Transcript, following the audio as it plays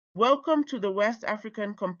Welcome to the West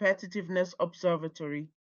African Competitiveness Observatory.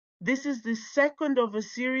 This is the second of a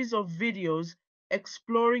series of videos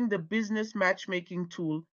exploring the business matchmaking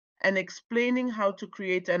tool and explaining how to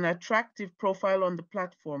create an attractive profile on the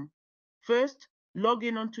platform. First, log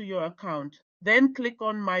in onto your account, then click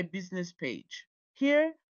on My Business page.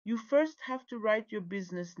 Here, you first have to write your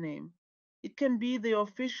business name. It can be the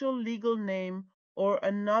official legal name or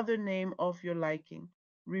another name of your liking.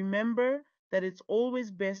 Remember that it's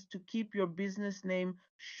always best to keep your business name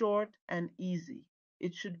short and easy.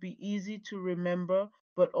 It should be easy to remember,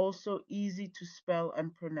 but also easy to spell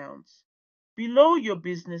and pronounce. Below your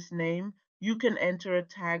business name, you can enter a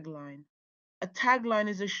tagline. A tagline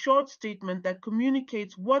is a short statement that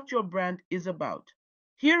communicates what your brand is about.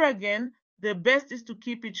 Here again, the best is to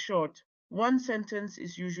keep it short. One sentence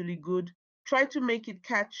is usually good. Try to make it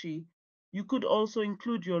catchy. You could also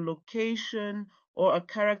include your location or a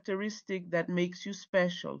characteristic that makes you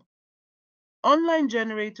special. Online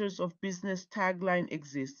generators of business tagline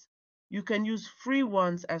exist. You can use free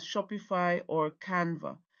ones as Shopify or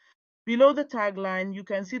Canva. Below the tagline, you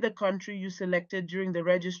can see the country you selected during the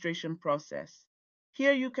registration process.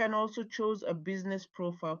 Here you can also choose a business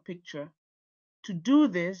profile picture. To do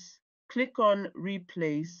this, click on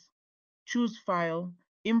Replace, choose File,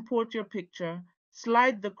 import your picture,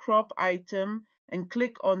 slide the crop item, and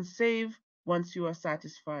click on Save once you are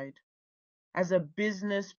satisfied. As a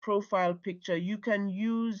business profile picture, you can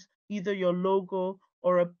use either your logo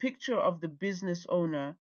or a picture of the business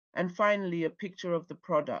owner, and finally a picture of the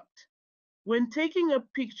product. When taking a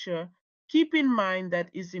picture, keep in mind that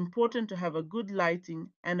it's important to have a good lighting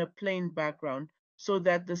and a plain background so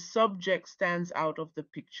that the subject stands out of the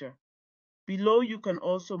picture. Below, you can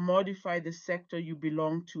also modify the sector you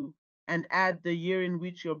belong to and add the year in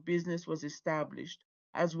which your business was established,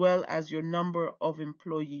 as well as your number of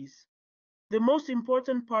employees. The most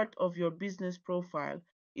important part of your business profile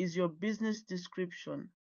is your business description.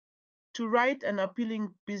 To write an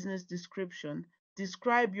appealing business description,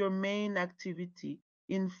 describe your main activity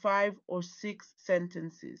in 5 or 6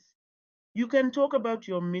 sentences. You can talk about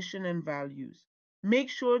your mission and values. Make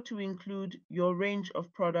sure to include your range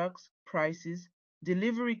of products, prices,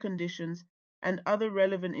 delivery conditions, and other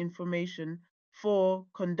relevant information for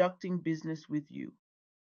conducting business with you.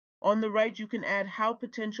 On the right, you can add how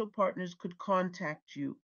potential partners could contact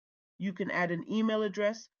you. You can add an email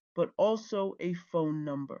address, but also a phone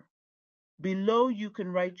number. Below, you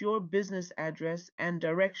can write your business address and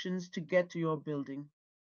directions to get to your building.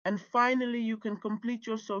 And finally, you can complete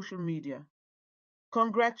your social media.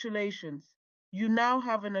 Congratulations! You now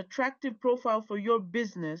have an attractive profile for your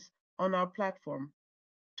business on our platform.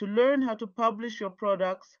 To learn how to publish your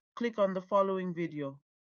products, click on the following video.